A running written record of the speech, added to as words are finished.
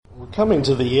coming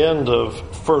to the end of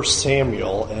 1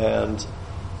 Samuel, and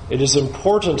it is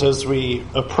important as we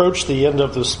approach the end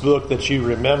of this book that you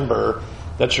remember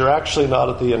that you're actually not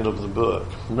at the end of the book.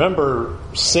 Remember,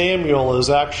 Samuel is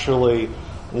actually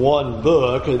one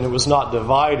book, and it was not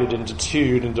divided into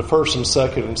two, into 1st and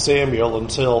 2nd and Samuel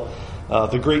until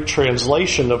the Greek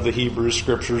translation of the Hebrew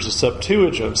Scriptures, the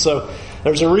Septuagint. So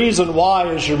there's a reason why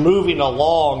as you're moving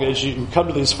along, as you come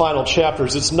to these final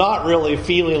chapters, it's not really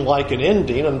feeling like an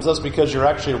ending, and that's because you're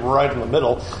actually right in the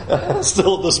middle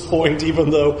still at this point,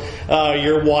 even though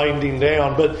you're winding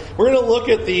down. But we're going to look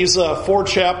at these 4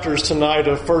 chapters tonight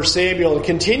of 1 Samuel and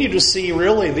continue to see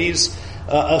really these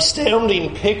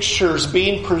astounding pictures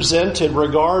being presented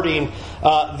regarding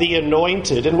the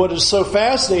anointed. And what is so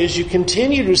fascinating is you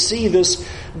continue to see this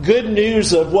good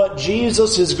news of what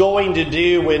Jesus is going to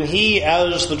do when He,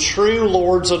 as the true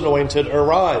Lord's anointed,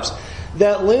 arrives.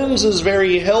 That lens is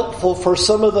very helpful for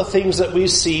some of the things that we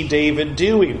see David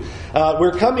doing.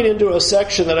 We're coming into a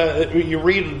section that you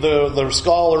read the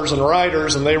scholars and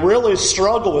writers, and they really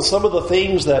struggle with some of the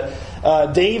things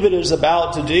that David is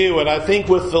about to do. And I think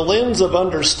with the lens of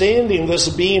understanding this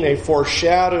being a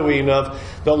foreshadowing of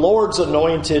the Lord's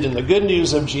anointed and the good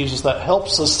news of Jesus, that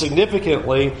helps us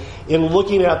significantly in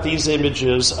looking at these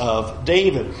images of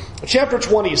David. Chapter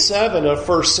 27 of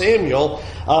 1 Samuel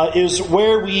is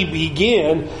where we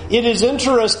begin. It is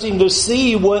interesting to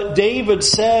see what David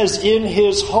says in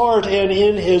his heart and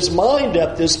in his mind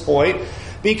at this point,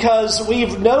 because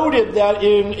we've noted that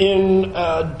in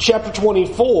chapter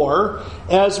 24,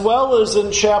 as well as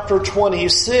in chapter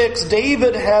 26,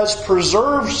 David has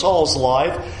preserved Saul's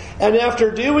life. And after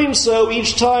doing so,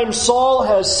 each time Saul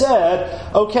has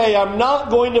said, okay, I'm not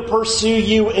going to pursue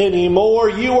you anymore.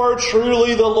 You are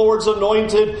truly the Lord's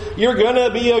anointed. You're going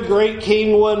to be a great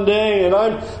king one day. And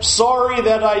I'm sorry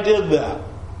that I did that.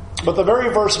 But the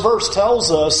very first verse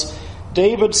tells us,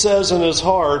 David says in his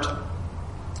heart,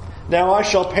 now I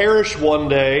shall perish one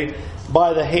day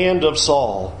by the hand of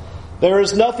Saul. There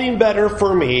is nothing better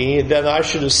for me than I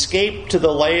should escape to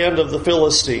the land of the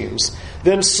Philistines.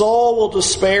 Then Saul will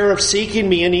despair of seeking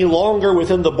me any longer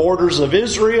within the borders of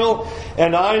Israel,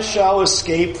 and I shall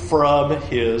escape from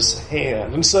his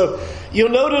hand. And so you'll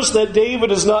notice that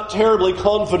David is not terribly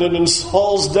confident in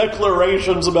Saul's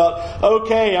declarations about,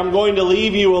 okay, I'm going to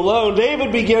leave you alone.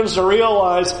 David begins to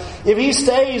realize if he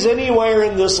stays anywhere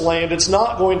in this land, it's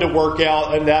not going to work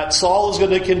out, and that Saul is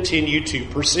going to continue to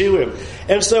pursue him.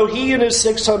 And so he and his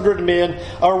 600 men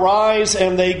arise,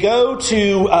 and they go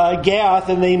to Gath,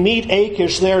 and they meet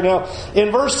Achish there. Now,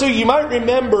 in verse 2, you might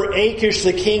remember Achish,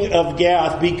 the king of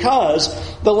Gath, because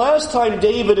the last time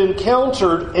David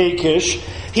encountered Achish,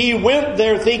 he went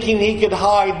there thinking he could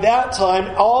hide. That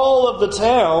time, all of the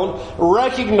town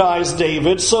recognized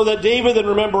David, so that David then,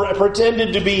 remember,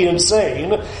 pretended to be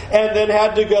insane, and then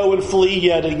had to go and flee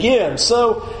yet again.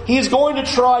 So he's going to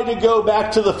try to go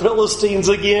back to the Philistines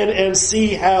again and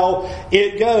see how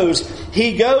it goes.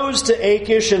 He goes to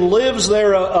Achish and lives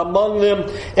there among them,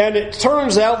 and it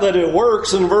turns out that it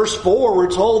works. In verse 4, we're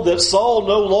told that Saul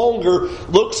no longer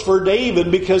looks for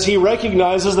David because he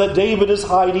recognizes that David is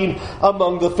hiding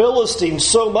among the Philistines.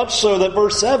 So much so that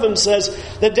verse 7 says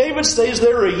that David stays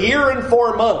there a year and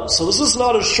 4 months. So this is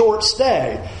not a short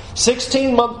stay.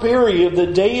 16-month period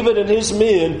that David and his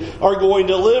men are going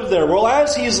to live there. Well,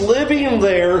 as he's living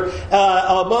there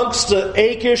amongst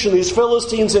Achish and these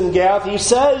Philistines in Gath, he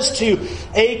says to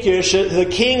Achish, the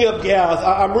king of Gath,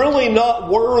 I'm really not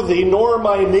worthy, nor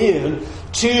my men,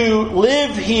 to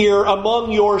live here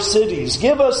among your cities.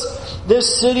 Give us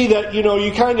this city that,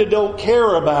 you kind of don't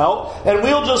care about, and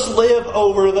we'll just live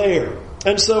over there.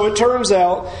 And so it turns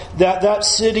out that that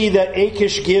city that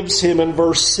Achish gives him in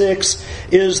verse 6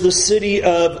 is the city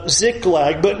of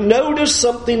Ziklag. But notice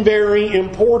something very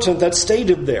important that's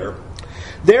stated there.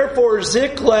 Therefore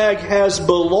Ziklag has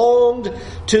belonged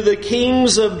to the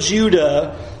kings of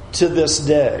Judah to this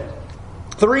day.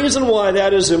 The reason why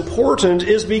that is important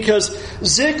is because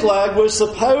Ziklag was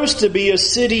supposed to be a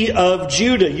city of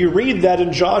Judah. You read that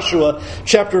in Joshua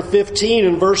chapter 15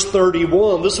 and verse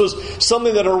 31. This was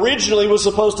something that originally was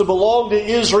supposed to belong to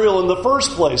Israel in the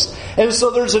first place. And so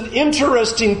there's an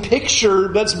interesting picture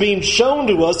that's being shown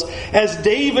to us as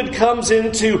David comes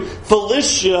into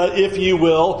Philistia, if you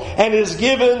will, and is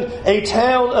given a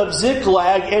town of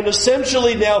Ziklag and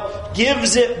essentially now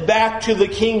gives it back to the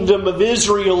kingdom of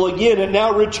Israel again. It now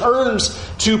now returns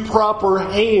to proper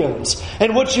hands.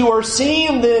 And what you are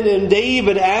seeing then in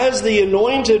David as the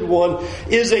anointed one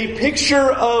is a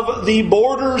picture of the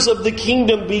borders of the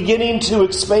kingdom beginning to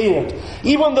expand.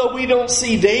 Even though we don't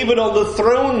see David on the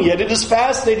throne yet, it is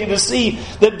fascinating to see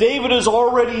that David is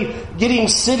already getting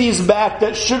cities back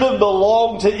that should have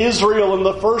belonged to Israel in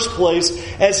the first place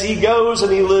as he goes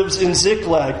and he lives in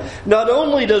Ziklag. Not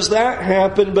only does that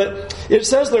happen, but it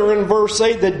says there in verse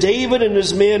 8 that David and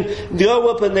his men go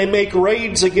up and they make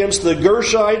raids against the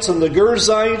Gershites and the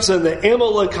Gerzites and the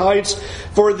Amalekites,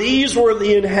 for these were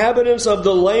the inhabitants of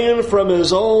the land from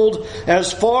as old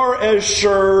as far as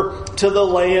Shur to the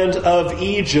land of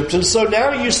Egypt. And so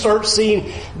now you start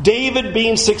seeing David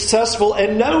being successful,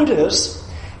 and notice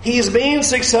he's being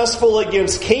successful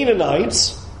against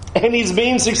Canaanites and he's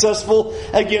being successful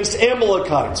against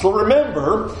Amalekites. Well,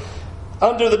 remember,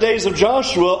 under the days of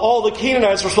Joshua, all the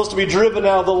Canaanites were supposed to be driven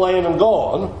out of the land and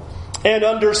gone. And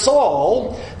under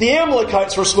Saul, the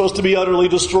Amalekites were supposed to be utterly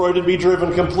destroyed and be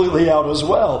driven completely out as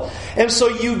well. And so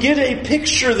you get a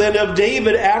picture then of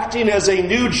David acting as a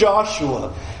new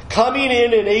Joshua, coming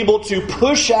in and able to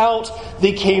push out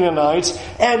the Canaanites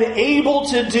and able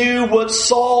to do what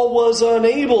Saul was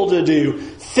unable to do,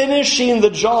 finishing the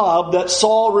job that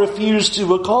Saul refused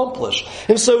to accomplish.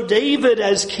 And so David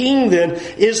as king then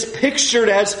is pictured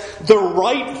as the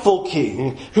rightful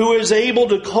king who is able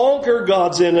to conquer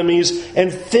God's enemies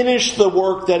and finish the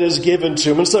work that is given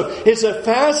to him. And so it's a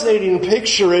fascinating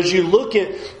picture as you look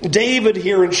at David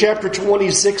here in chapter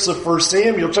 26 of 1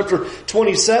 Samuel, chapter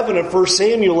 27 of 1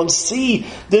 Samuel, and see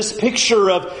this picture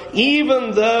of,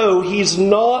 even though he's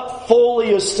not fully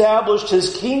established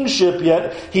his kingship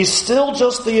yet, he's still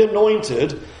just the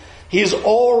anointed. He's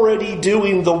already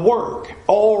doing the work.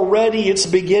 Already it's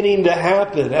beginning to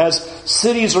happen as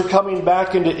cities are coming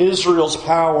back into Israel's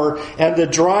power and the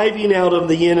driving out of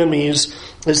the enemies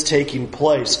is taking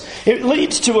place. It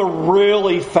leads to a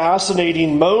really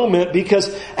fascinating moment, because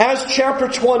as chapter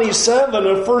 27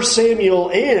 of 1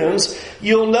 Samuel ends,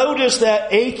 you'll notice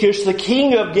that Achish, the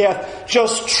king of Gath,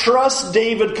 just trusts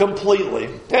David completely.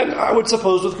 And I would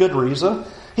suppose with good reason.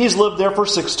 He's lived there for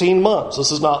 16 months.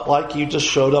 This is not like you just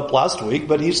showed up last week,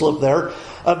 but he's lived there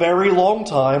a very long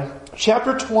time.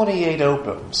 Chapter 28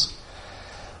 opens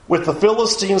with the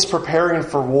Philistines preparing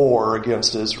for war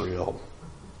against Israel.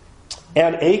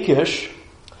 And Achish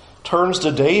turns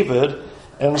to David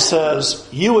and says,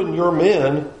 "You and your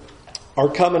men are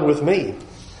coming with me.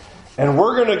 And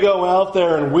we're going to go out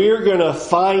there and we're going to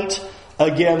fight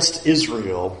against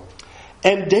Israel."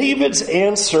 And David's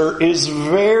answer is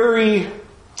very,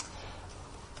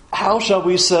 how shall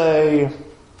we say,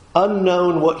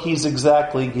 unknown what he's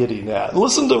exactly getting at.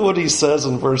 Listen to what he says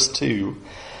in verse 2.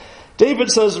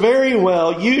 David says, "Very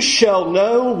well, you shall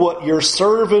know what your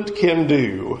servant can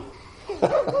do."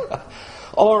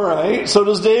 All right, so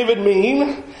does David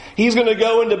mean he's going to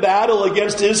go into battle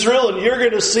against Israel and you're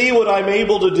going to see what I'm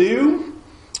able to do?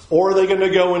 Or are they going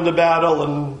to go into battle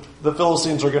and the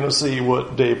Philistines are going to see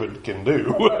what David can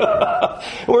do?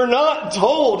 We're not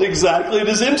told exactly. It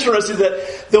is interesting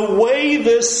that the way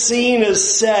this scene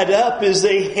is set up is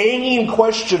a hanging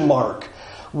question mark.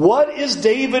 What is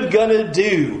David going to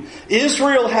do?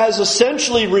 Israel has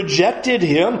essentially rejected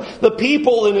him. The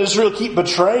people in Israel keep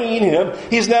betraying him.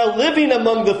 He's now living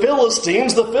among the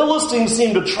Philistines. The Philistines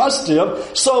seem to trust him,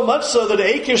 so much so that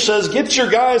Achish says, "Get your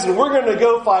guys and we're going to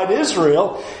go fight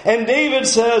Israel." And David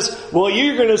says, "Well,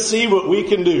 you're going to see what we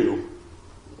can do."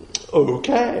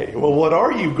 Okay, well, what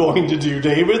are you going to do,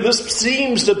 David? This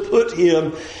seems to put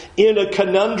him in a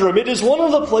conundrum. It is one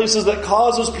of the places that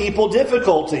causes people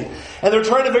difficulty. And they're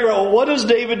trying to figure out, well, what is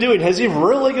David doing? Is he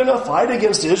really going to fight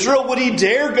against Israel? Would he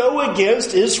dare go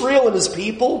against Israel and his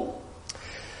people?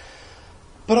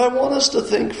 But I want us to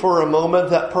think for a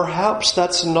moment that perhaps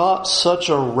that's not such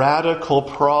a radical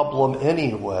problem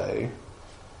anyway.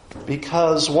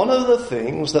 Because one of the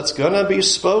things that's going to be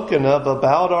spoken of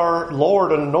about our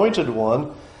Lord and Anointed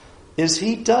One is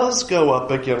he does go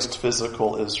up against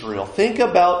physical Israel. Think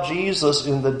about Jesus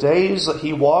in the days that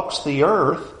he walks the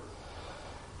earth.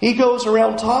 He goes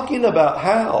around talking about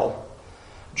how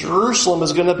Jerusalem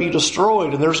is going to be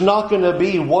destroyed and there's not going to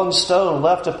be one stone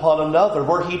left upon another,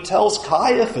 where he tells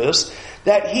Caiaphas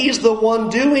that he's the one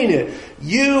doing it.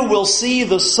 You will see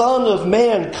the Son of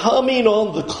Man coming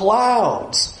on the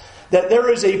clouds. That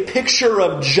there is a picture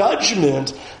of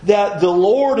judgment that the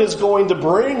Lord is going to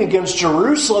bring against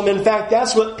Jerusalem. In fact,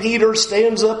 that's what Peter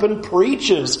stands up and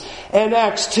preaches. And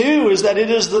Acts 2 is that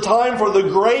it is the time for the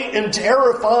great and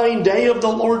terrifying day of the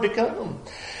Lord to come.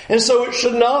 And so it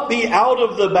should not be out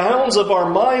of the bounds of our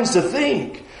minds to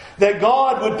think that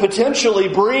God would potentially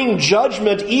bring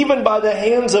judgment even by the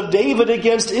hands of David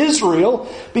against Israel,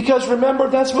 because remember,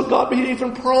 that's what God had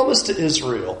even promised to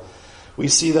Israel. We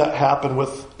see that happen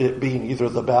with it being either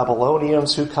the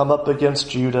Babylonians who come up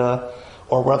against Judah,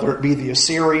 or whether it be the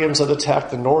Assyrians that attack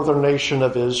the northern nation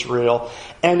of Israel.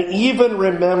 And even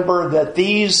remember that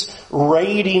these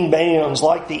raiding bands,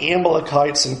 like the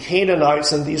Amalekites and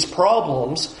Canaanites and these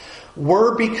problems,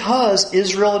 were because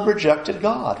Israel had rejected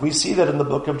God. We see that in the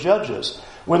book of Judges.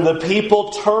 When the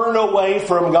people turn away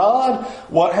from God,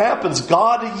 what happens?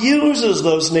 God uses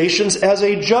those nations as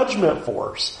a judgment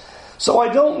force. So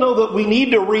I don't know that we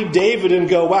need to read David and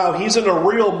go, wow, he's in a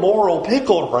real moral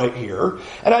pickle right here.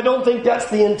 And I don't think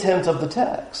that's the intent of the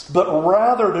text, but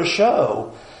rather to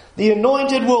show the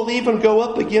anointed will even go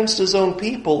up against his own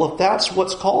people if that's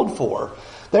what's called for.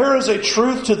 There is a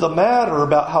truth to the matter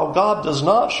about how God does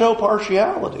not show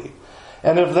partiality.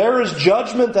 And if there is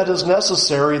judgment that is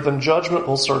necessary, then judgment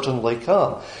will certainly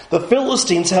come. The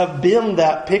Philistines have been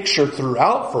that picture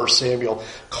throughout 1 Samuel,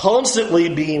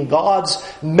 constantly being God's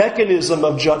mechanism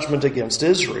of judgment against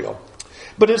Israel.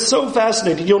 But it's so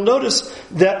fascinating. You'll notice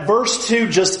that verse 2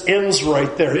 just ends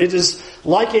right there. It is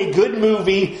like a good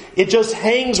movie. It just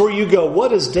hangs where you go,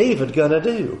 what is David going to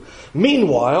do?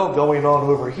 Meanwhile, going on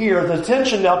over here, the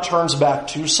attention now turns back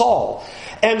to Saul.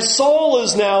 And Saul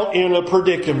is now in a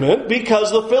predicament because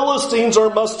the Philistines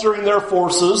are mustering their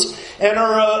forces and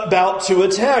are about to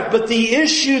attack. But the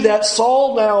issue that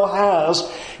Saul now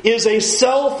has is a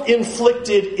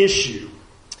self-inflicted issue.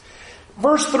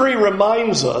 Verse 3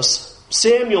 reminds us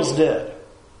Samuel's dead.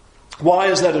 Why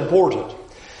is that important?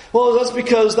 Well, that's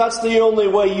because that's the only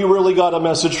way you really got a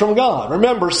message from God.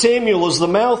 Remember, Samuel is the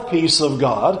mouthpiece of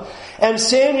God, and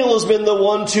Samuel has been the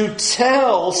one to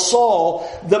tell Saul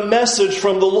the message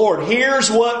from the Lord.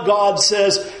 Here's what God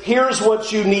says. Here's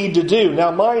what you need to do.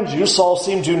 Now, mind you, Saul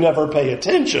seemed to never pay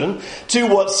attention to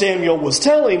what Samuel was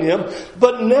telling him,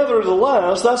 but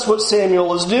nevertheless, that's what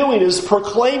Samuel is doing, is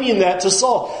proclaiming that to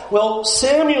Saul. Well,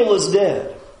 Samuel is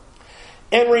dead.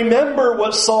 And remember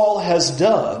what Saul has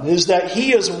done is that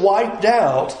he has wiped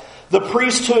out the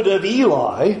priesthood of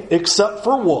Eli, except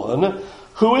for one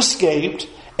who escaped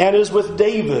and is with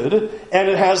David, and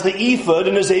it has the ephod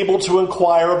and is able to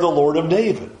inquire of the Lord of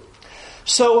David.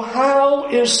 So how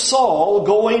is Saul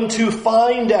going to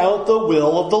find out the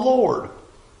will of the Lord?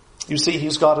 You see,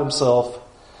 he's got himself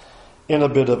in a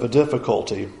bit of a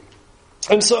difficulty.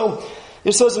 And so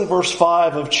it says in verse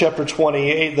 5 of chapter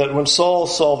 28 that when Saul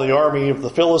saw the army of the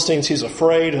Philistines, he's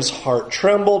afraid, his heart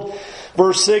trembled.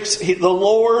 Verse 6, the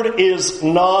Lord is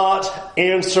not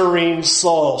answering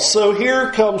Saul. So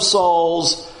here comes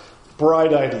Saul's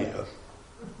bright idea.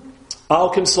 I'll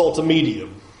consult a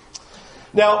medium.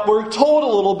 Now, we're told a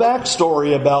little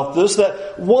backstory about this,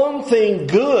 that one thing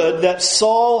good that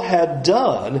Saul had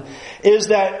done is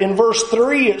that in verse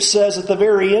 3 it says at the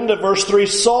very end of verse 3,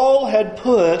 Saul had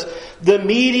put the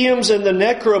mediums and the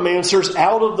necromancers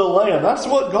out of the land. That's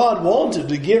what God wanted,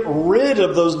 to get rid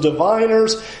of those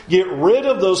diviners, get rid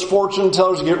of those fortune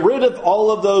tellers, get rid of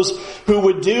all of those who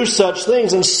would do such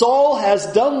things. And Saul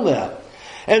has done that.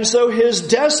 And so his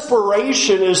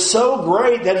desperation is so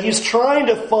great that he's trying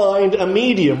to find a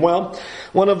medium. Well,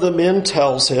 one of the men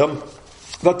tells him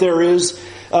that there is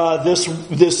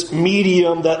this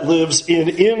medium that lives in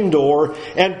Endor,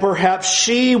 and perhaps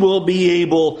she will be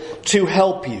able to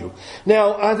help you.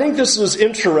 Now, I think this is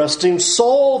interesting.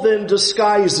 Saul then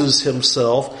disguises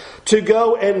himself to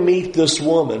go and meet this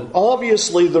woman.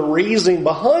 Obviously, the reason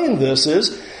behind this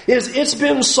is it's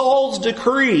been Saul's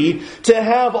decree to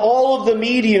have all of the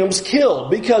mediums killed,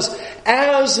 because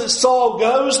as Saul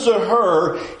goes to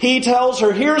her, he tells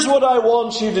her, here's what I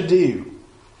want you to do.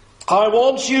 I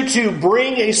want you to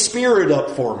bring a spirit up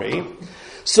for me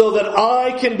so that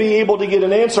I can be able to get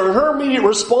an answer. And her immediate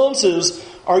response is,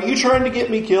 are you trying to get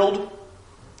me killed?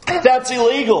 That's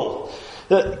illegal.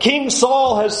 King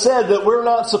Saul has said that we're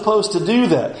not supposed to do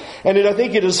that. And I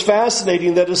think it is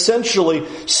fascinating that essentially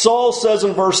Saul says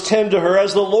in verse 10 to her,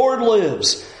 as the Lord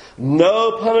lives,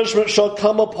 no punishment shall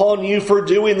come upon you for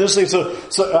doing this thing.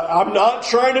 So I'm not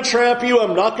trying to trap you.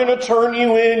 I'm not going to turn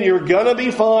you in. You're going to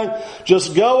be fine.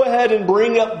 Just go ahead and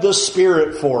bring up the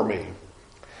spirit for me.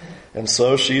 And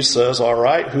so she says, all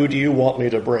right, who do you want me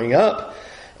to bring up?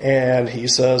 And he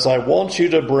says, I want you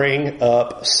to bring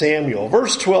up Samuel.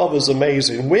 Verse 12 is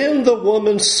amazing. When the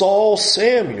woman saw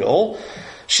Samuel,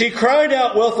 she cried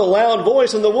out with a loud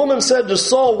voice, and the woman said to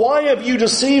Saul, why have you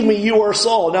deceived me? You are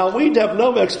Saul. Now, we'd have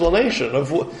no explanation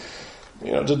of what,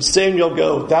 did Samuel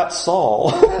go, that's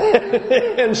Saul?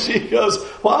 And she goes,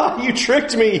 why, you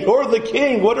tricked me. You're the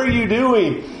king. What are you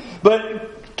doing?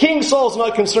 But King Saul's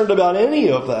not concerned about any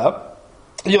of that.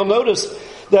 You'll notice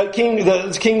that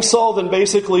King Saul then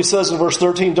basically says in verse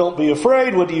 13, don't be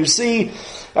afraid. What do you see?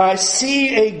 I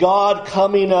see a God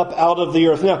coming up out of the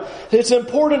earth. Now, it's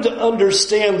important to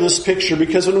understand this picture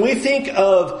because when we think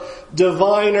of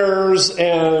diviners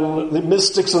and the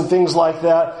mystics and things like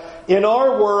that, in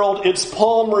our world, it's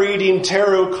palm reading,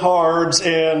 tarot cards,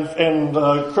 and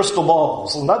crystal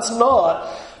balls. And that's not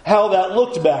how that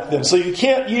looked back then. So you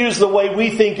can't use the way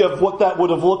we think of what that would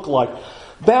have looked like.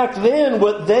 Back then,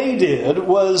 what they did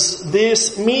was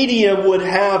this medium would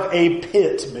have a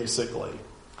pit, basically.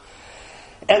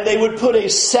 And they would put a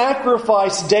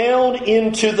sacrifice down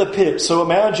into the pit. So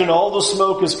imagine all the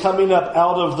smoke is coming up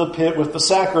out of the pit with the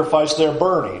sacrifice there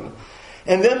burning.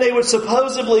 And then they would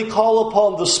supposedly call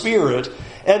upon the Spirit,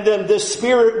 and then this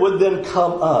Spirit would then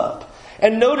come up.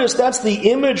 And notice that's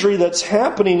the imagery that's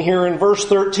happening here in verse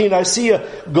 13. I see a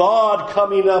God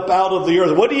coming up out of the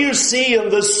earth. What do you see in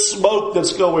this smoke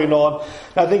that's going on?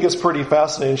 I think it's pretty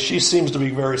fascinating. She seems to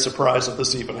be very surprised that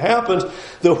this even happened,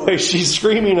 the way she's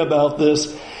screaming about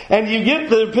this. And you get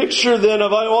the picture then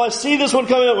of, I see this one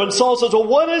coming up. When Saul says, well,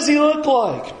 what does he look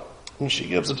like? And she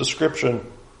gives a description.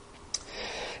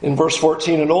 In verse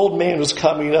 14, an old man is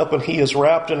coming up and he is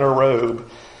wrapped in a robe.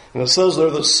 And it says there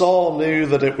that Saul knew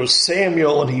that it was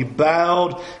Samuel, and he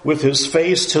bowed with his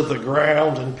face to the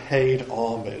ground and paid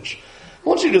homage. I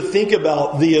want you to think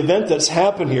about the event that's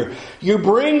happened here. You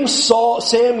bring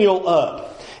Samuel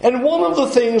up. And one of the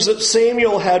things that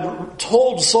Samuel had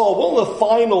told Saul, one of the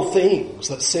final things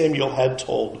that Samuel had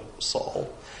told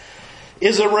Saul,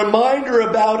 is a reminder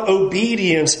about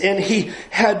obedience. And he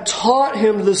had taught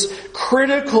him this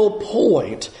critical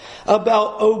point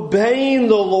about obeying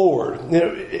the Lord.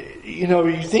 You know,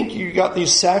 you think you got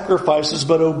these sacrifices,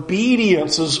 but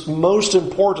obedience is most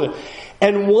important.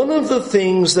 And one of the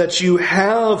things that you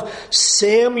have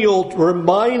Samuel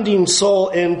reminding Saul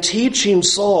and teaching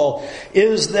Saul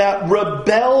is that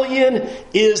rebellion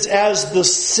is as the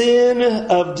sin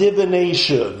of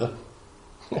divination.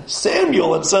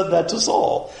 Samuel had said that to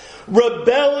Saul.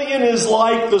 Rebellion is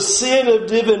like the sin of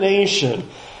divination.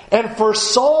 And for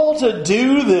Saul to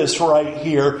do this right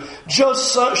here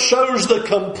just shows the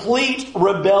complete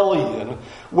rebellion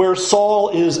where Saul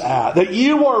is at. That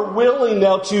you are willing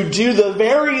now to do the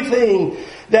very thing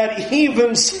that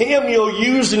even Samuel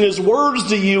used in his words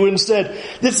to you and said,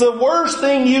 it's the worst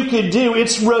thing you could do.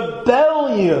 It's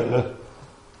rebellion.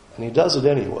 And he does it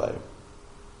anyway.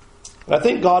 And I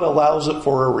think God allows it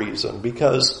for a reason,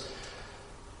 because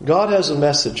God has a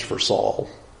message for Saul.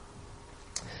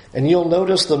 And you'll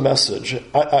notice the message.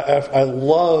 I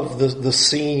love the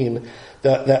scene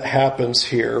that happens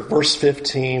here. Verse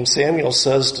 15, Samuel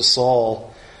says to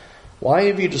Saul, why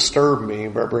have you disturbed me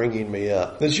by bringing me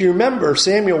up? As you remember,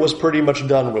 Samuel was pretty much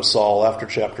done with Saul after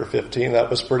chapter 15. That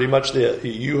was pretty much it.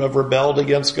 You have rebelled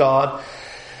against God.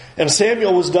 And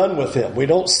Samuel was done with him. We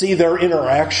don't see their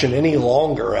interaction any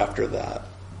longer after that.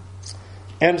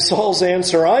 And Saul's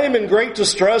answer, I am in great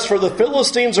distress, for the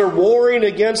Philistines are warring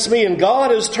against me, and God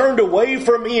has turned away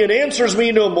from me and answers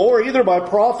me no more, either by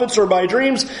prophets or by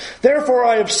dreams. Therefore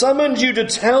I have summoned you to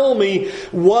tell me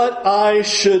what I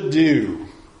should do.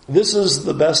 This is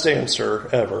the best answer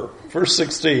ever. Verse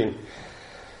 16.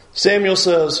 Samuel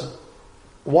says,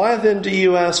 why then do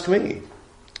you ask me,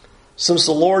 since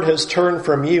the Lord has turned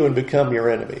from you and become your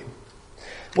enemy?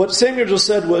 What Samuel just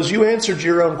said was, you answered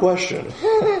your own question.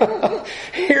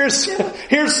 Here's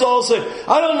Saul saying,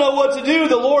 I don't know what to do.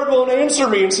 The Lord won't answer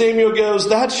me. And Samuel goes,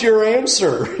 that's your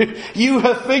answer. You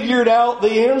have figured out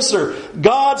the answer.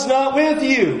 God's not with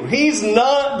you. He's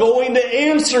not going to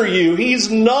answer you.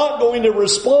 He's not going to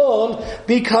respond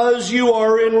because you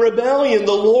are in rebellion.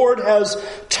 The Lord has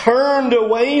turned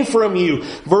away from you.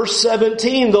 Verse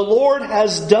 17, the Lord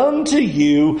has done to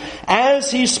you as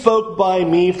he spoke by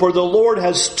me, for the Lord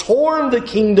has torn the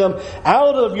kingdom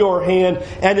out of your hand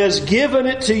and has given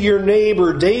it to your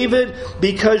neighbor David,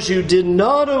 because you did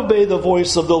not obey the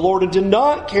voice of the Lord and did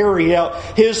not carry out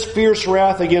his fierce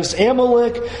wrath against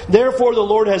Amalek. Therefore the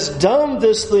Lord has done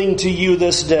this thing to you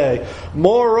this day.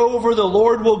 Moreover, the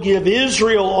Lord will give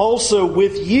Israel also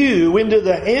with you into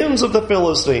the hands of the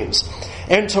Philistines.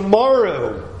 And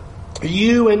tomorrow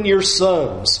you and your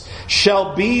sons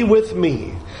shall be with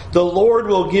me. The Lord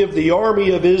will give the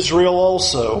army of Israel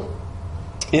also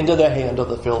into the hand of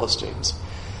the Philistines.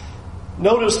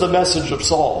 Notice the message of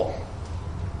Saul.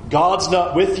 God's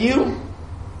not with you.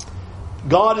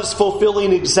 God is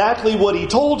fulfilling exactly what he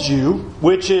told you,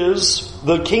 which is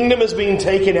the kingdom is being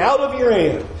taken out of your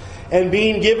hand and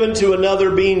being given to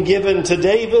another, being given to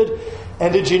David.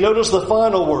 And did you notice the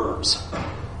final words?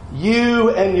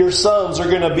 You and your sons are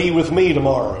going to be with me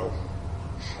tomorrow.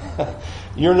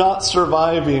 You're not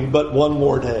surviving but one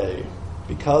more day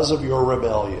because of your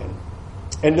rebellion.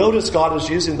 And notice God is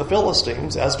using the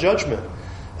Philistines as judgment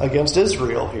against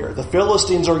Israel here. The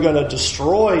Philistines are going to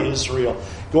destroy Israel,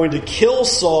 going to kill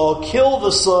Saul, kill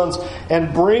the sons,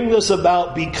 and bring this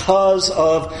about because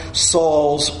of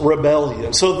Saul's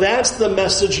rebellion. So that's the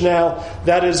message now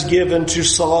that is given to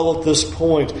Saul at this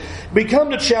point. We come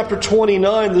to chapter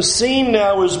 29. The scene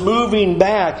now is moving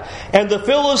back, and the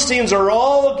Philistines are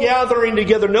all gathering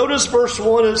together. Notice verse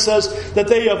 1, it says that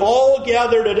they have all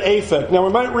gathered at Aphek. Now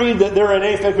we might read that they're at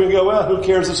Aphek and go, well, who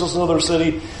cares, this is another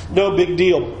city, no big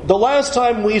deal. The last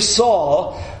time we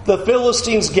saw the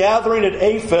Philistines gathering at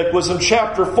Aphek was in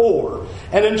chapter 4.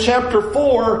 And in chapter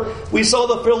 4, we saw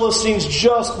the Philistines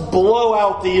just blow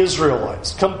out the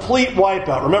Israelites. Complete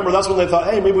wipeout. Remember, that's when they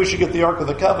thought, hey, maybe we should get the Ark of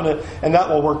the Covenant, and that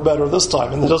will work better this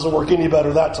time. And it doesn't work any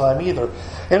better that time either.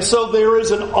 And so there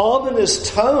is an ominous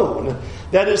tone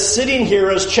that is sitting here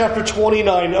as chapter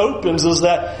 29 opens, is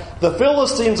that the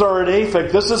Philistines are at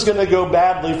Aphek. This is going to go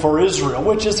badly for Israel,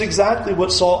 which is exactly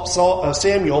what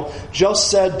Samuel just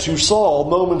said to Saul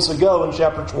moments ago in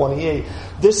chapter 28.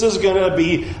 This is going to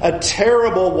be a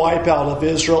terrible wipeout of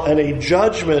Israel and a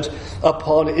judgment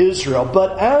upon Israel.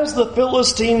 But as the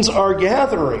Philistines are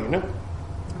gathering,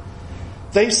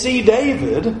 they see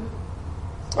David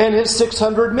and his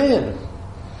 600 men.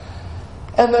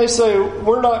 And they say,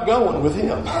 we're not going with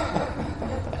him.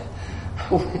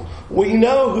 We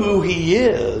know who he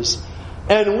is,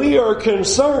 and we are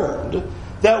concerned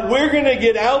that we're going to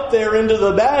get out there into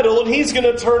the battle and he's going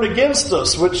to turn against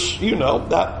us, which,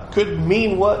 that could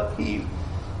mean what he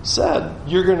said.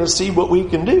 You're going to see what we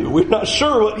can do. We're not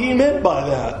sure what he meant by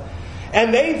that.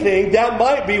 And they think that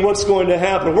might be what's going to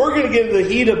happen. We're going to get in the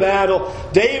heat of battle.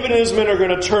 David and his men are going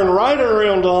to turn right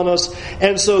around on us.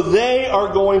 And so they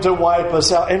are going to wipe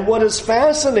us out. And what is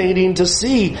fascinating to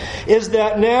see is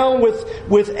that now with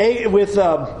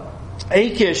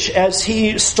Achish, as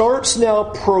he starts now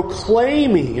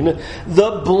proclaiming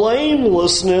the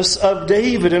blamelessness of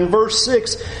David. In verse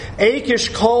 6, Achish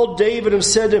called David and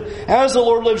said to him, as the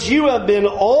Lord lives, you have been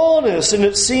honest, and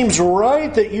it seems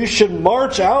right that you should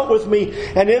march out with me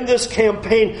and in this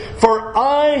campaign, for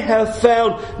I have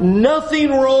found nothing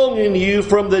wrong in you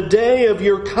from the day of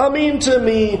your coming to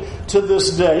me to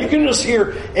this day. You can just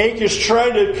hear Achish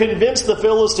trying to convince the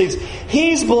Philistines,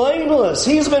 he's blameless.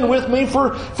 He's been with me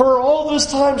for all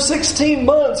this time, 16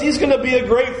 months. He's going to be a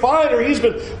great fighter. He's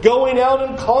been going out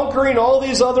and conquering all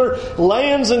these other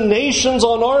lands and nations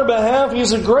on our behalf.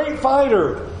 He's a great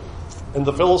fighter. And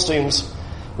the Philistines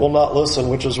will not listen,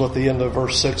 which is what the end of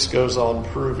verse 6 goes on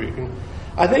proving.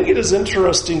 I think it is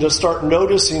interesting to start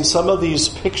noticing some of these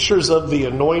pictures of the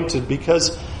anointed,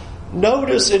 because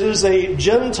notice it is a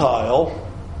Gentile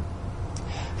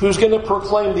who's going to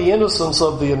proclaim the innocence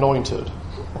of the anointed.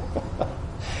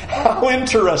 How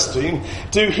interesting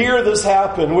to hear this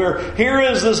happen, where here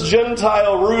is this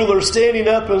Gentile ruler standing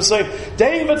up and saying,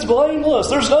 David's blameless.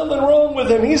 There's nothing wrong with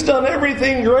him. He's done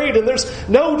everything great, and there's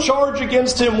no charge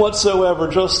against him whatsoever,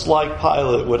 just like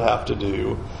Pilate would have to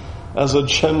do as a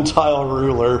Gentile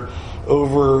ruler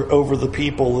over the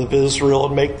people of Israel,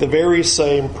 and make the very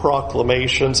same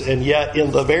proclamations, and yet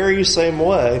in the very same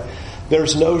way,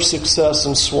 there's no success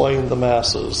in swaying the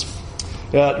masses.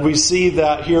 We see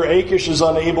that here Achish is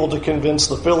unable to convince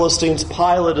the Philistines.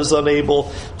 Pilate is unable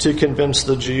to convince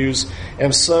the Jews.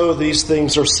 And so these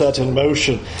things are set in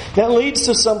motion. That leads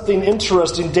to something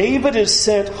interesting. David is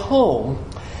sent home.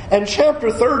 And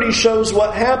chapter 30 shows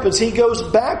what happens. He goes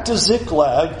back to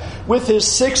Ziklag with his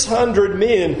 600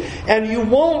 men. And you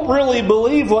won't really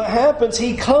believe what happens.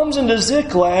 He comes into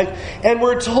Ziklag, and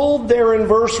we're told there in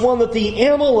verse 1 that the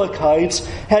Amalekites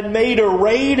had made a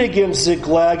raid against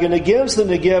Ziklag and against the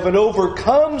Negev and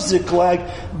overcome Ziklag,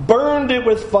 burned it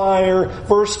with fire.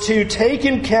 Verse 2,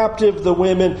 taken captive the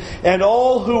women and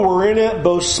all who were in it,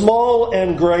 both small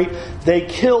and great. They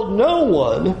killed no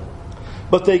one,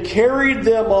 but they carried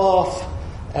them off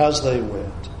as they went.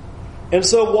 And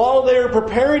so while they're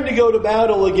preparing to go to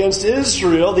battle against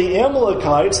Israel, the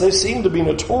Amalekites, they seem to be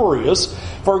notorious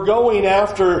for going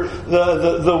after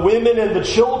the women and the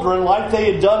children like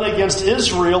they had done against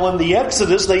Israel in the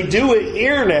Exodus. They do it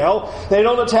here now. They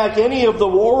don't attack any of the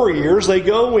warriors. They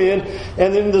go in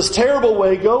and in this terrible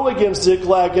way go against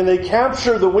Ziklag, and they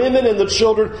capture the women and the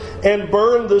children and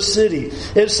burn the city.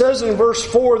 It says in verse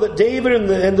 4 that David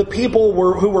and the people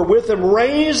who were with him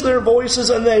raised their voices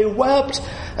and they wept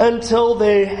until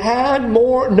they had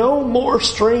no more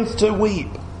strength to weep.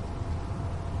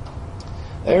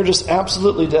 They're just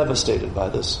absolutely devastated by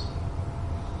this.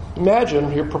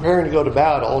 Imagine you're preparing to go to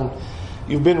battle, and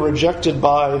you've been rejected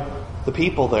by the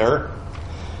people there.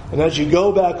 And as you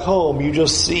go back home, you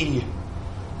just see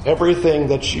everything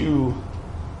that you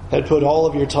had put all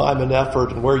of your time and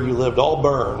effort and where you lived all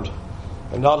burned,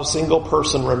 and not a single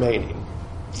person remaining.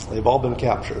 They've all been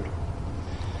captured.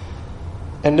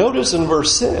 And notice in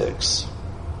verse 6,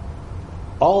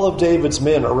 all of David's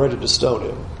men are ready to stone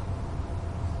him.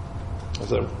 I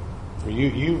said,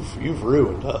 you've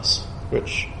ruined us,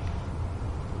 which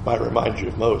might remind you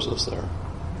of Moses there,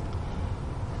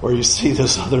 where you see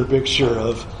this other picture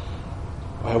of,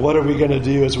 what are we going to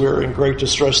do as we're in great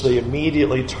distress? They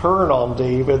immediately turn on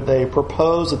David. They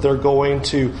propose that they're going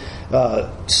to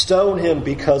stone him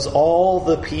because all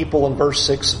the people in verse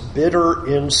 6, bitter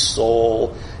in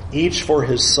soul, each for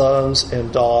his sons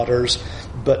and daughters.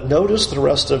 But notice the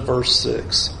rest of verse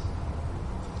 6.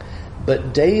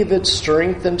 But David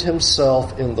strengthened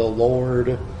himself in the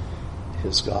Lord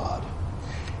his God.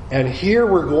 And here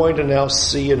we're going to now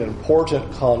see an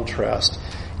important contrast.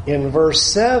 In verse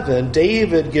 7,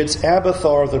 David gets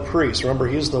Abiathar the priest. Remember,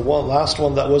 he's the last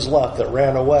one that was left that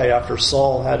ran away after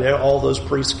Saul had all those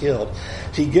priests killed.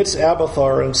 He gets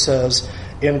Abiathar and says,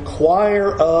 inquire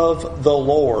of the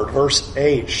Lord. Verse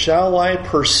 8, shall I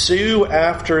pursue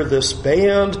after this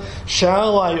band?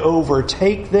 Shall I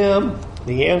overtake them?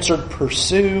 He answered,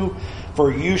 pursue,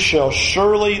 for you shall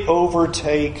surely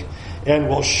overtake and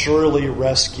will surely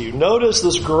rescue. Notice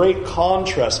this great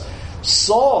contrast.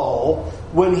 Saul,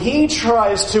 when he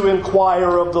tries to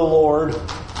inquire of the Lord,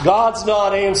 God's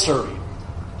not answering.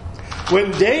 When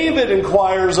David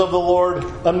inquires of the Lord,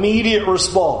 immediate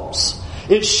response.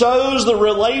 It shows the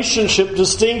relationship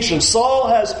distinction. Saul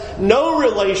has no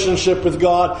relationship with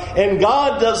God, and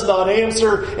God does not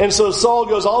answer. And so Saul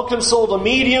goes, I'll consult a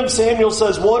medium. Samuel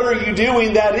says, what are you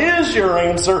doing? That is your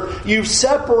answer. You've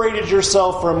separated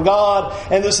yourself from God,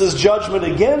 and this is judgment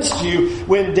against you.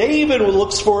 When David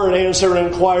looks for an answer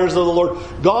and inquires of the Lord,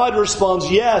 God responds,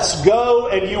 yes, go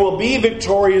and you will be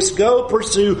victorious. Go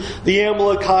pursue the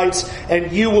Amalekites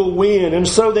and you will win. And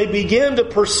so they begin to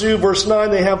pursue. Verse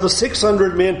 9, they have the 600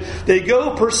 men. They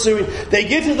go pursuing. They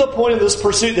get to the point of this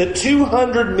pursuit that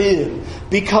 200 men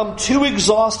become too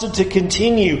exhausted to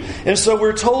continue. And so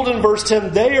we're told in verse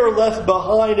 10, they are left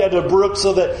behind at a brook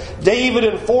so that David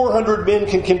and 400 men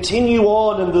can continue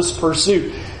on in this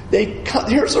pursuit.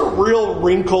 Here's a real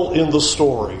wrinkle in the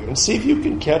story. And see if you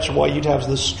can catch why you'd have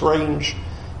this strange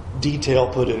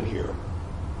detail put in here.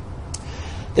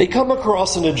 They come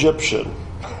across an Egyptian.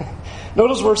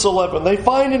 Notice verse 11. They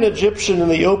find an Egyptian in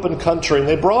the open country, and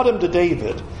they brought him to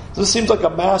David. This seems like a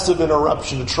massive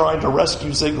interruption to trying to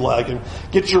rescue Ziklag and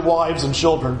get your wives and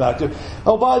children back.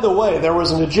 Oh, by the way, there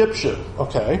was an Egyptian.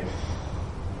 Okay.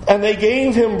 And they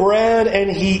gave him bread,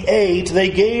 and he ate. They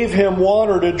gave him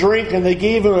water to drink, and they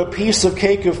gave him a piece of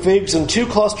cake of figs and 2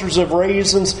 clusters of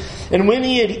raisins. And when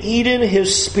he had eaten,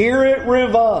 his spirit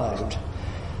revived.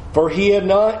 For he had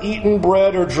not eaten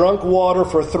bread or drunk water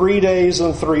for 3 days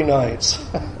and 3 nights.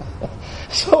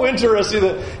 So interesting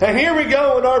and here we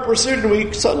go in our pursuit, and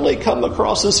we suddenly come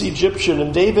across this Egyptian,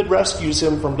 and David rescues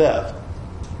him from death.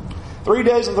 3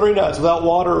 days and 3 nights without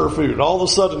water or food. And all of a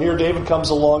sudden here David comes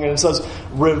along and it says,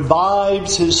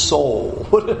 revives his soul.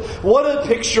 What a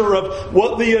picture of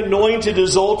what the anointed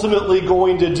is ultimately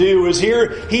going to do. Is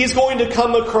here he's going to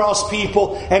come across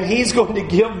people and he's going to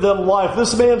give them life.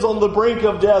 This man's on the brink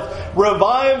of death,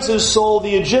 revives his soul.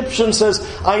 The Egyptian says,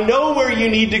 I know where you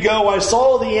need to go. I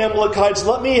saw the Amalekites.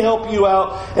 Let me help you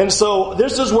out. And so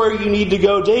this is where you need to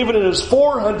go. David and his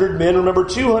 400 men, remember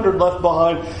 200 left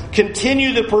behind,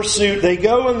 continue the pursuit. They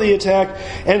go in the attack,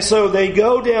 and so they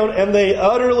go down and they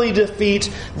utterly defeat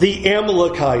the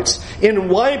Amalekites. In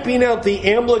wiping out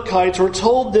the Amalekites, we're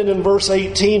told then in verse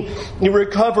 18, he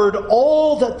recovered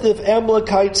all that the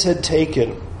Amalekites had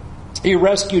taken. He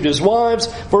rescued his wives.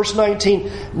 Verse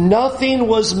 19, nothing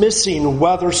was missing,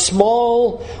 whether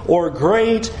small or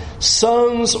great,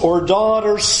 sons or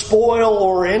daughters, spoil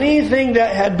or anything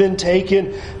that had been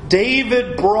taken.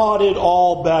 David brought it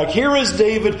all back. Here is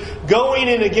David going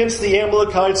in against the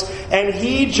Amalekites, and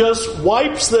he just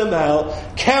wipes them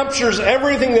out, captures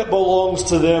everything that belongs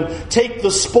to them, take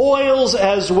the spoils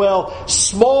as well,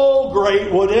 small,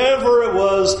 great, whatever it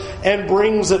was, and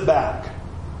brings it back.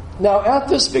 Now, at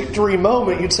this victory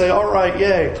moment, you'd say, all right,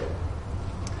 yay.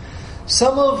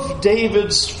 Some of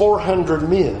David's 400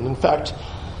 men, in fact,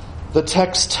 the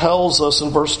text tells us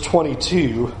in verse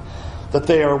 22 that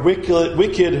they are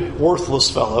wicked,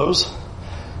 worthless fellows,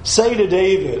 say to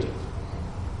David,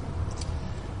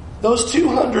 those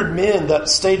 200 men that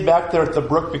stayed back there at the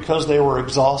brook because they were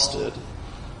exhausted,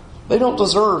 they don't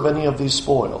deserve any of these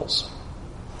spoils.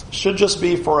 should just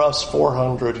be for us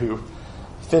 400 who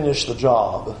finish the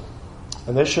job.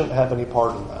 And they shouldn't have any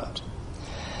part in that.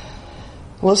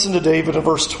 Listen to David in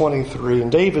verse 23.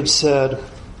 And David said,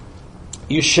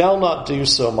 "You shall not do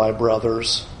so, my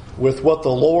brothers, with what the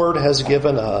Lord has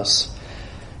given us.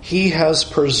 He has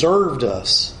preserved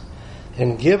us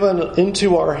and given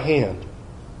into our hand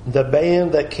the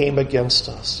band that came against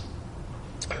us.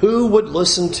 Who would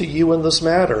listen to you in this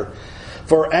matter?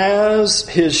 For as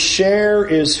his share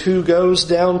is who goes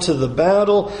down to the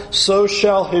battle, so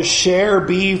shall his share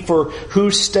be for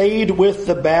who stayed with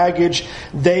the baggage.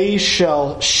 They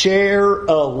shall share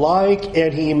alike."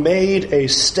 And he made a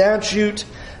statute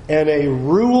and a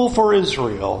rule for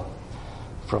Israel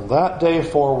from that day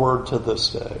forward to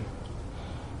this day.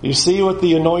 You see what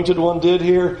the Anointed One did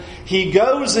here? He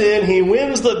goes in, he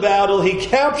wins the battle, he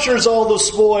captures all the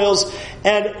spoils,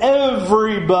 and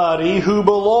everybody who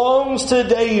belongs to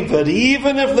David,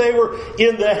 even if they were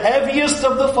in the heaviest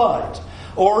of the fight,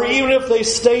 or even if they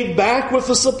stayed back with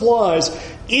the supplies,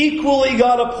 equally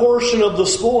got a portion of the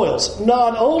spoils.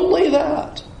 Not only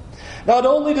that, not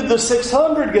only did the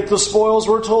 600 get the spoils,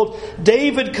 we're told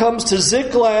David comes to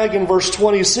Ziklag in verse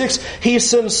 26. He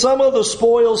sends some of the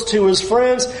spoils to his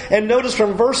friends. And notice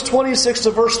from verse 26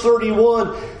 to verse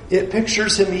 31, it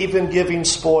pictures him even giving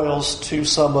spoils to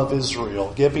some of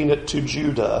Israel, giving it to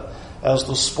Judah as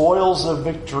the spoils of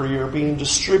victory are being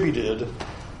distributed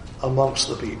amongst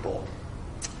the people.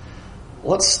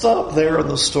 Let's stop there in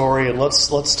the story and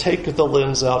let's take the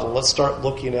lens out and let's start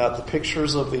looking at the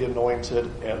pictures of the Anointed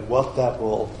and what that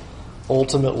will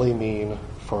ultimately mean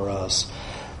for us.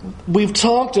 We've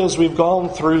talked as we've gone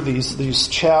through these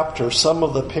chapters, some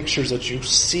of the pictures that you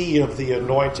see of the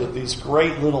Anointed, these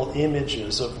great little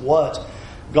images of what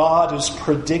God is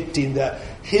predicting that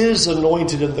His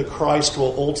Anointed and the Christ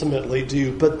will ultimately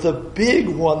do. But the big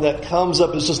one that comes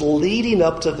up is just leading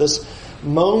up to this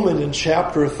moment in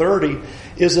chapter 30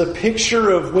 is a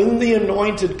picture of when the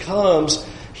Anointed comes,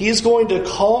 He's going to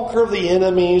conquer the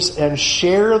enemies and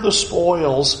share the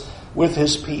spoils with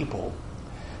His people.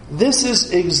 This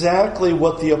is exactly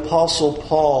what the Apostle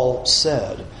Paul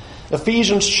said.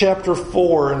 Ephesians chapter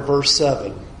 4 and verse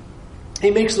 7.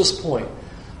 He makes this point.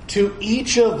 To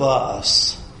each of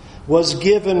us was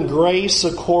given grace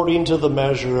according to the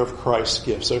measure of Christ's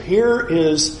gift. So here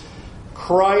is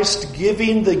Christ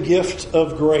giving the gift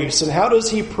of grace. And how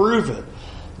does He prove it?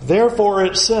 Therefore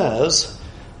it says,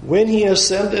 when He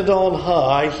ascended on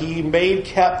high, He made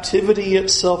captivity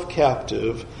itself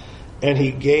captive, and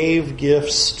He gave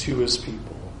gifts to His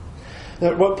people.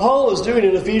 Now, what Paul is doing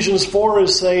in Ephesians 4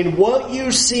 is saying, what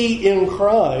you see in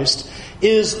Christ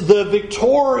is the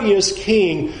victorious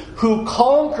King who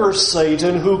conquers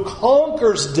Satan, who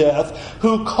conquers death,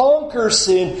 who conquers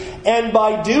sin, and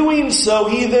by doing so,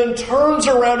 He then turns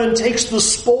around and takes the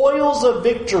spoils of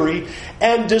victory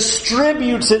and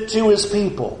distributes it to His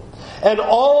people. And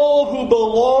all who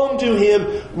belong to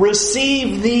Him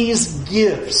receive these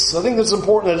gifts. I think that's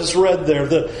important that it's read there.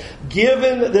 The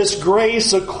given this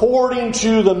grace according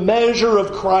to the measure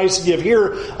of Christ's gift.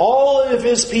 Here, all of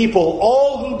His people,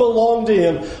 all who belong to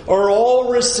Him, are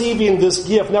all receiving this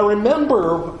gift. Now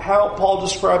remember how Paul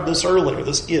described this earlier,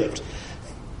 this gift.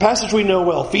 Passage we know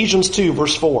well, Ephesians 2,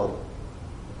 verse 4.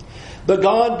 But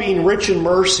God, being rich in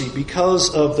mercy,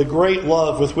 because of the great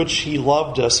love with which He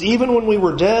loved us, even when we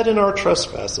were dead in our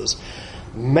trespasses,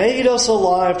 made us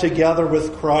alive together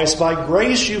with Christ. By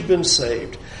grace you've been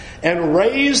saved, and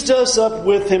raised us up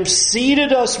with Him,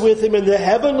 seated us with Him in the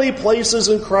heavenly places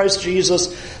in Christ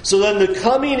Jesus, so that in the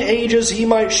coming ages He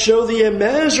might show the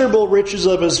immeasurable riches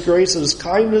of His grace and His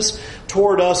kindness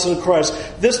toward us in Christ.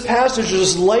 This passage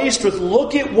is laced with,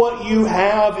 look at what you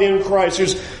have in Christ,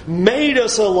 who's made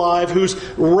us alive, who's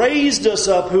raised us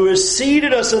up, who has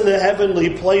seated us in the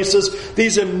heavenly places,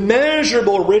 these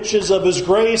immeasurable riches of His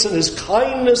grace and His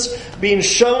kindness being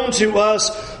shown to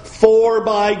us. For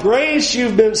by grace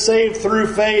you've been saved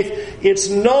through faith. It's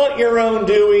not your own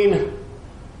doing.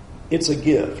 It's a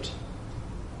gift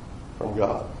from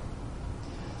God.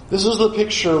 This is the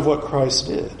picture of what Christ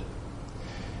did.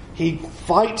 He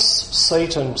fights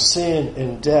Satan, sin,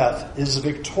 and death, is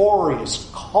victorious,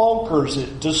 conquers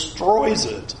it, destroys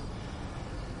it,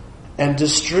 and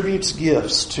distributes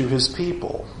gifts to His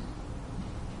people.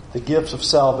 The gift of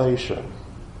salvation,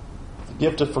 the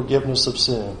gift of forgiveness of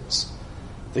sins,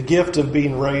 the gift of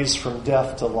being raised from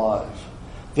death to life.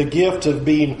 The gift of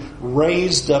being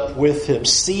raised up with Him,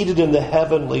 seated in the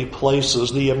heavenly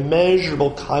places, the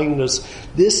immeasurable kindness.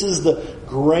 This is the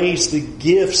grace, the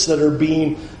gifts that are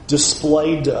being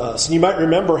displayed to us. And you might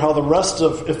remember how the rest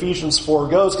of Ephesians 4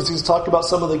 goes, because he's talked about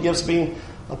some of the gifts being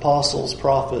apostles,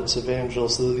 prophets,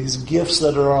 evangelists, these gifts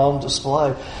that are on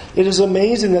display. It is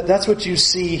amazing that that's what you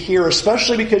see here,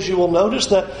 especially because you will notice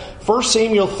that 1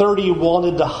 Samuel 30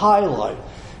 wanted to highlight.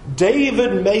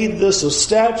 David made this a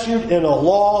statute and a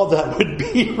law that would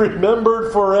be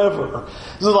remembered forever.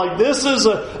 So this is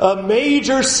a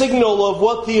major signal of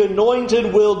what the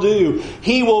anointed will do.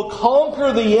 He will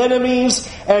conquer the enemies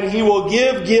and he will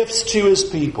give gifts to his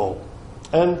people.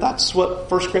 And that's what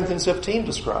 1 Corinthians 15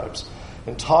 describes.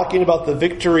 And talking about the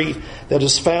victory that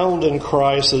is found in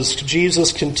Christ as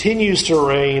Jesus continues to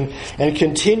reign and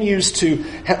continues to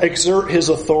exert his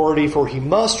authority, for he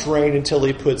must reign until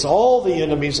he puts all the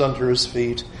enemies under his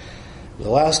feet.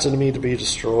 The last enemy to be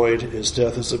destroyed is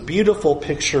death. It's a beautiful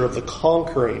picture of the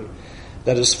conquering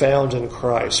that is found in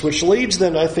Christ, which leads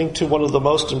then, I think, to one of the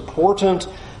most important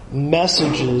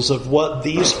messages of what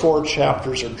these 4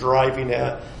 chapters are driving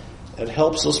at and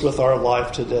helps us with our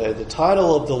life today. The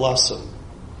title of the lesson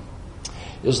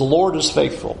is "The Lord is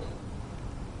Faithful."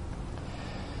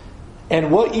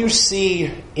 And what you see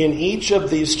in each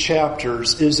of these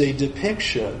chapters is a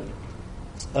depiction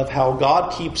of how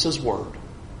God keeps his word.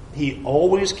 He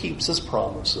always keeps his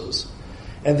promises,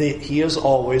 and he is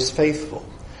always faithful.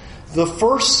 The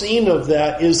first scene of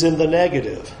that is in the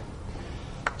negative.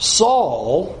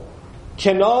 Saul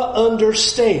cannot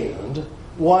understand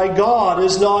why God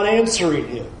is not answering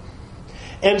him.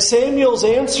 And Samuel's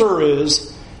answer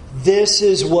is, this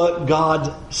is what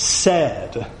God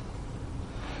said.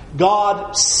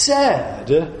 God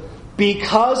said,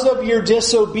 because of your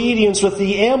disobedience with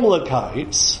the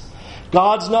Amalekites,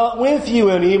 God's not with you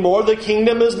anymore. The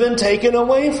kingdom has been taken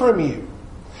away from you.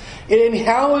 And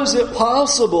how is it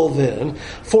possible then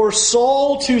for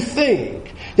Saul to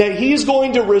think that he's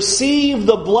going to receive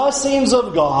the blessings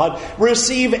of God,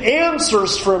 receive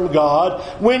answers from God,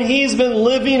 when he's been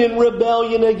living in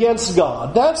rebellion against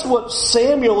God? That's what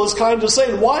Samuel is kind of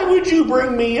saying. Why would you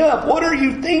bring me up? What are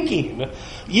you thinking?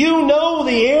 You know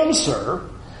the answer.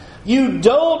 You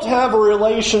don't have a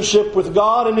relationship with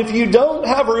God, and if you don't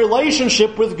have a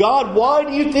relationship with God, why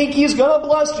do you think he's going to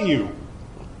bless you?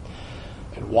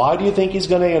 And why do you think he's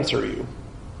going to answer you?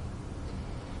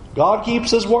 God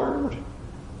keeps his word.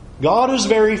 God is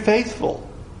very faithful.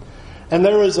 And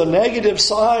there is a negative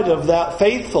side of that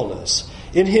faithfulness.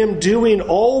 In him doing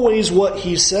always what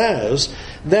he says,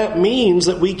 that means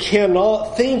that we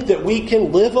cannot think that we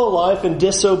can live a life in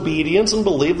disobedience and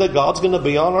believe that God's going to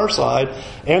be on our side,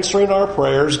 answering our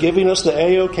prayers, giving us the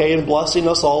A-OK, and blessing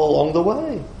us all along the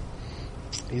way.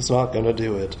 He's not going to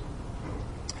do it.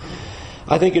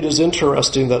 I think it is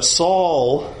interesting that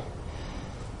Saul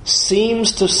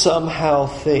seems to somehow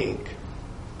think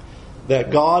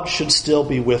that God should still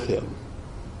be with him,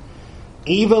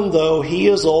 even though he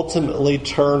has ultimately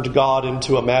turned God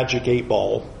into a magic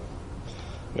 8-ball.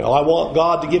 I want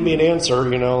God to give me an answer.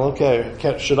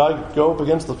 Okay, should I go up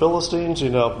against the Philistines?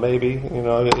 Maybe.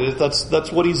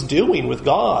 That's what he's doing with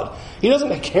God. He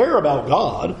doesn't care about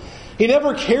God. He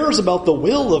never cares about the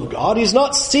will of God. He's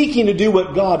not seeking to do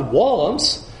what God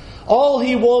wants. All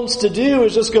he wants to do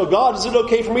is just go, God, is it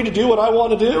okay for me to do what I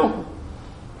want to do?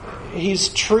 He's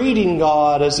treating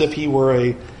God as if he were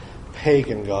a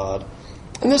pagan God.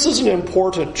 And this is an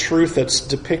important truth that's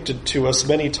depicted to us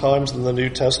many times in the New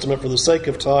Testament. For the sake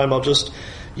of time, I'll just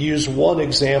use one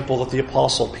example that the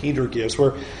Apostle Peter gives,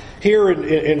 where here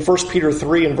in 1 Peter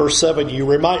 3 and verse 7, you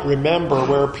might remember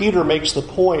where Peter makes the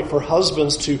point for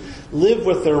husbands to live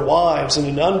with their wives in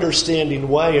an understanding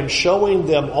way and showing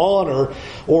them honor,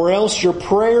 or else your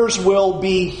prayers will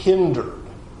be hindered.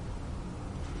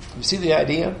 You see the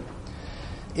idea?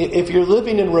 If you're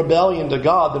living in rebellion to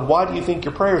God, then why do you think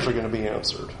your prayers are going to be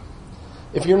answered?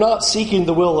 If you're not seeking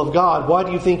the will of God, why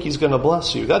do you think he's going to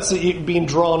bless you? That's being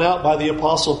drawn out by the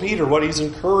Apostle Peter, what he's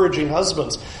encouraging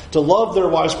husbands to love their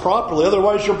wives properly.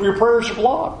 Otherwise, your prayers are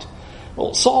blocked.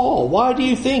 Well, Saul, why do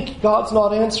you think God's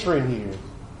not answering you?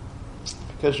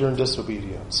 Because you're in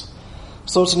disobedience.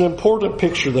 So it's an important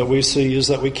picture that we see, is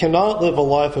that we cannot live a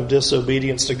life of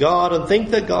disobedience to God and think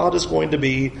that God is going to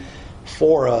be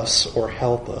for us or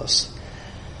help us.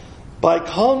 By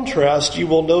contrast, you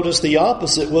will notice the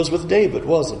opposite was with David,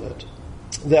 wasn't it?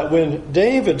 That when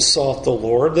David sought the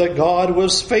Lord, that God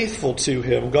was faithful to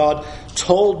him. God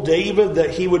told David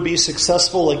that he would be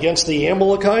successful against the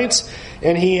Amalekites,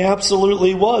 and he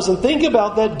absolutely was. And think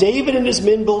about that. David and his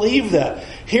men believed that.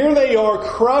 Here they are,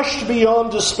 crushed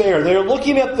beyond despair. They are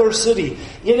looking at their city.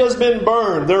 It has been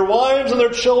burned. Their wives and their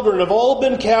children have all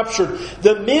been captured.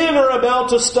 The men are about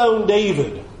to stone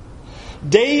David.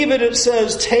 David, it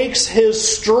says, takes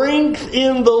his strength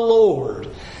in the Lord,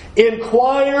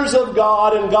 inquires of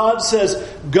God, and God says,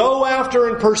 go after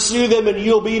and pursue them and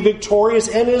you'll be victorious.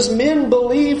 And his men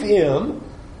believe him,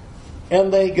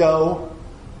 and they go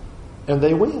and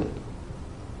they win.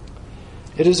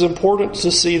 It is important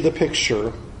to see the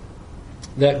picture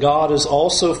that God is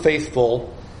also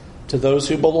faithful to those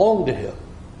who belong to him.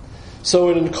 So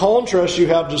in contrast, you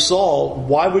have to Saul.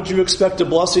 Why would you expect a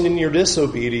blessing in your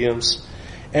disobedience?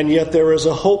 And yet there is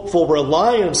a hopeful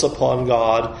reliance upon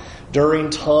God during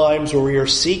times where we are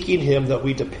seeking him, that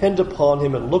we depend upon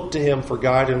him and look to him for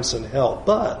guidance and help.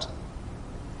 But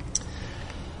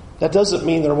that doesn't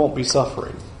mean there won't be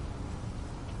suffering.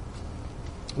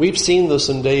 We've seen this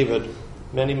in David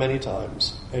many, many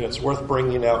times, and it's worth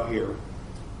bringing out here.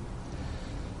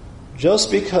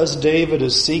 Just because David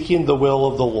is seeking the will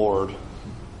of the Lord,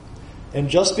 and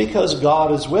just because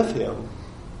God is with him,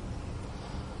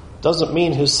 doesn't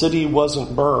mean his city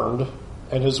wasn't burned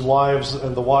and his wives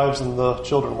and the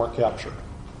children weren't captured.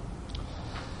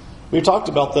 We talked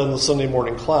about that in the Sunday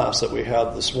morning class that we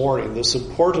had this morning. This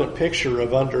important picture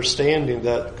of understanding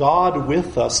that God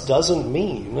with us doesn't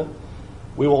mean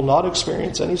we will not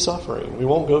experience any suffering. We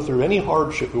won't go through any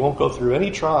hardship. We won't go through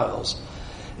any trials.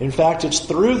 In fact, it's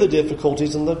through the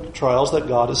difficulties and the trials that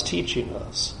God is teaching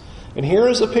us. And here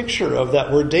is a picture of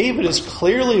that where David is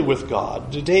clearly with God.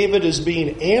 David is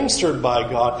being answered by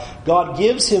God. God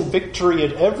gives him victory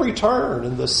at every turn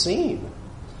in this scene.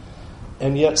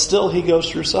 And yet still he goes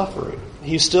through suffering.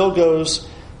 He still goes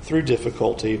through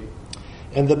difficulty.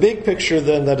 And the big picture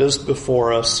then that is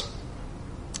before us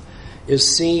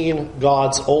is seeing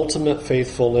God's ultimate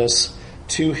faithfulness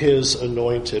to his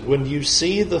anointed. When you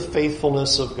see the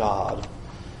faithfulness of God,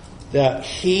 that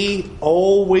he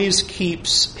always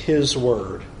keeps his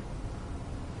word,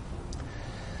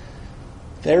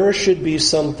 there should be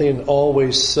something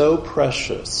always so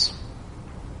precious,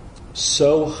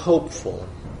 so hopeful,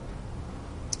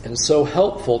 and so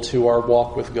helpful to our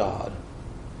walk with God,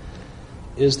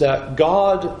 is that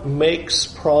God makes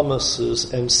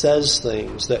promises and says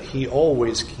things that he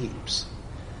always keeps.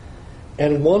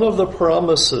 And one of the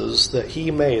promises that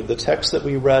he made, the text that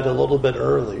we read a little bit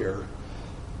earlier,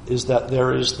 is that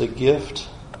there is the gift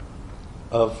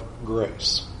of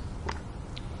grace.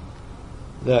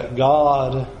 That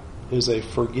God is a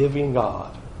forgiving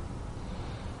God.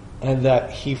 And that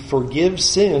he forgives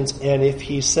sins, and if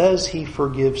he says he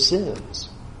forgives sins,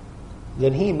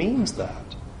 then he means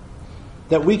that.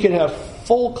 That we can have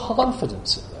full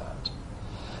confidence in that.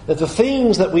 That the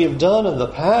things that we have done in the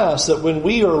past, that when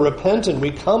we are repentant, we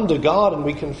come to God and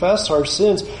we confess our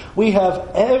sins, we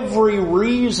have every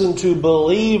reason to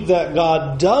believe that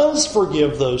God does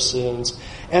forgive those sins,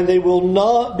 and they will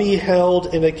not be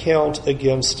held in account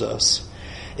against us.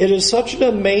 It is such an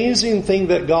amazing thing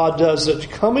that God does,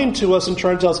 that coming to us and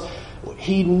trying to tell us,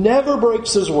 he never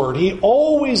breaks his word. He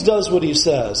always does what he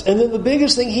says. And then the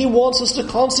biggest thing he wants us to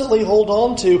constantly hold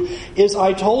on to is,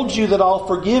 I told you that I'll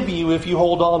forgive you if you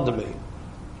hold on to me.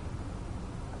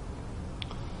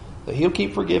 That he'll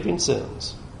keep forgiving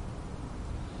sins.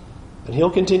 And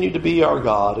he'll continue to be our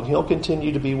God, and he'll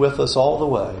continue to be with us all the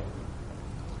way.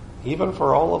 Even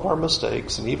for all of our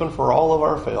mistakes, and even for all of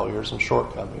our failures and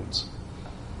shortcomings.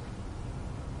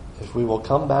 If we will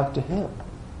come back to him.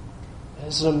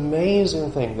 It's an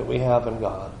amazing thing that we have in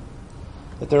God.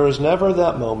 That there is never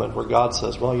that moment where God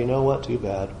says, well, you know what, too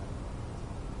bad.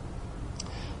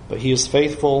 But he is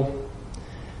faithful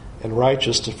and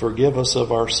righteous to forgive us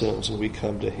of our sins when we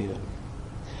come to him.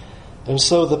 And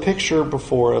so the picture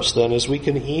before us then is we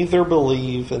can either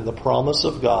believe in the promise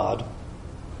of God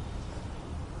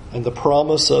and the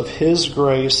promise of his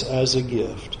grace as a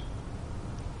gift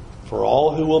for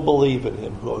all who will believe in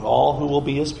him, all who will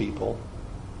be his people,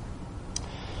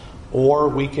 or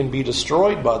we can be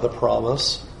destroyed by the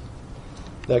promise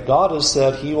that God has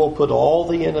said he will put all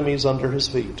the enemies under his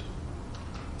feet.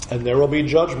 And there will be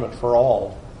judgment for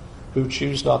all who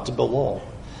choose not to belong.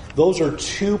 Those are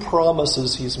two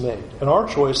promises he's made. And our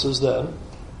choice is then,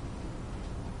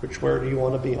 where do you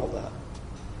want to be on that?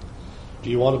 Do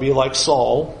you want to be like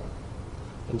Saul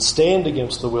and stand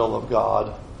against the will of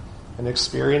God and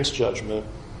experience judgment?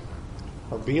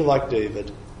 Or be like David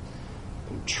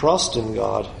and trust in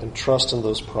God and trust in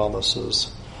those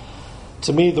promises?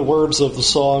 To me, the words of the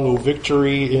song, "O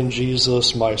victory in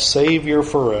Jesus, my Savior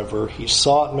forever. He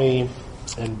sought me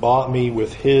and bought me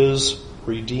with his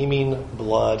redeeming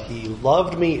blood. He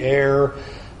loved me ere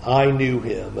I knew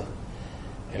him,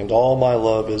 and all my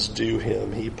love is due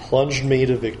him. He plunged me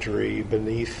to victory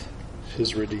beneath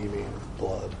his redeeming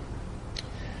blood."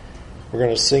 We're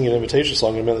going to sing an invitation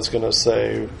song in a minute that's going to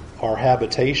say, our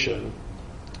habitation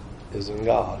is in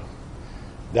God.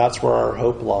 That's where our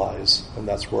hope lies, and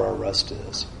that's where our rest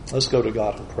is. Let's go to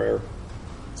God in prayer.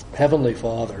 Heavenly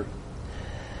Father,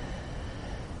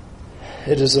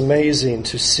 it is amazing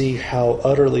to see how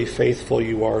utterly faithful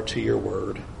you are to your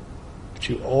word. But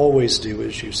you always do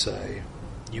as you say.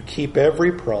 You keep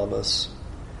every promise,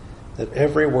 that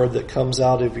every word that comes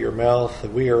out of your mouth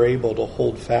that we are able to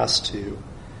hold fast to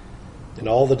in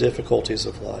all the difficulties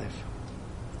of life.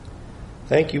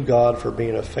 Thank you, God, for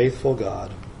being a faithful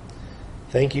God.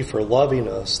 Thank you for loving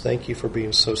us. Thank you for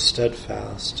being so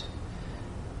steadfast.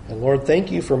 And Lord,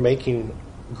 thank you for making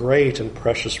great and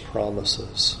precious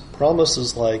promises.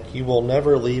 Promises like you will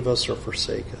never leave us or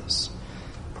forsake us.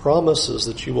 Promises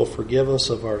that you will forgive us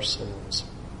of our sins.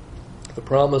 The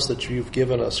promise that you've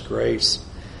given us grace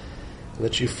and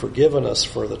that you've forgiven us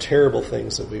for the terrible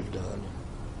things that we've done.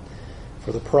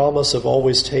 For the promise of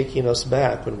always taking us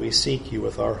back when we seek you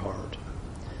with our heart.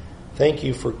 Thank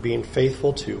you for being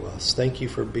faithful to us. Thank you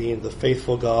for being the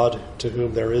faithful God to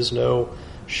whom there is no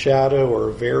shadow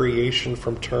or variation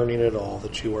from turning at all,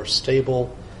 that you are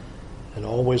stable and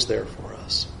always there for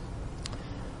us.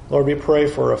 Lord, we pray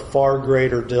for a far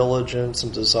greater diligence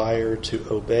and desire to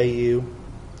obey you,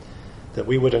 that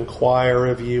we would inquire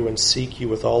of you and seek you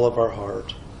with all of our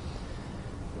heart,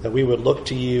 that we would look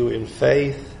to you in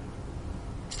faith,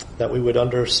 that we would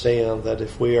understand that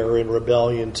if we are in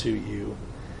rebellion to you,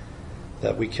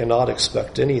 that we cannot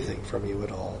expect anything from you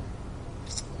at all.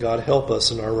 God, help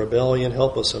us in our rebellion,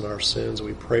 help us in our sins.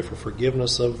 We pray for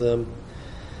forgiveness of them.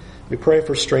 We pray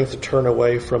for strength to turn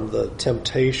away from the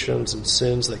temptations and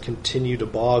sins that continue to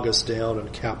bog us down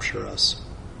and capture us.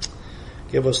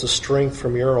 Give us the strength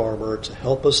from your armor to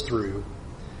help us through.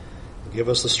 Give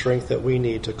us the strength that we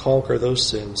need to conquer those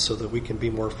sins so that we can be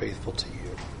more faithful to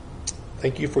you.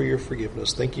 Thank you for your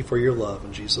forgiveness. Thank you for your love.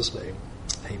 In Jesus' name,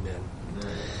 amen.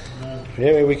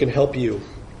 Anyway, we can help you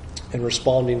in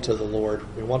responding to the Lord.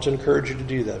 We want to encourage you to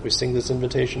do that. We sing this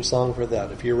invitation song for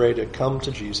that. If you're ready to come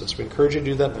to Jesus, we encourage you to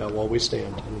do that now while we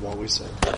stand and while we sing.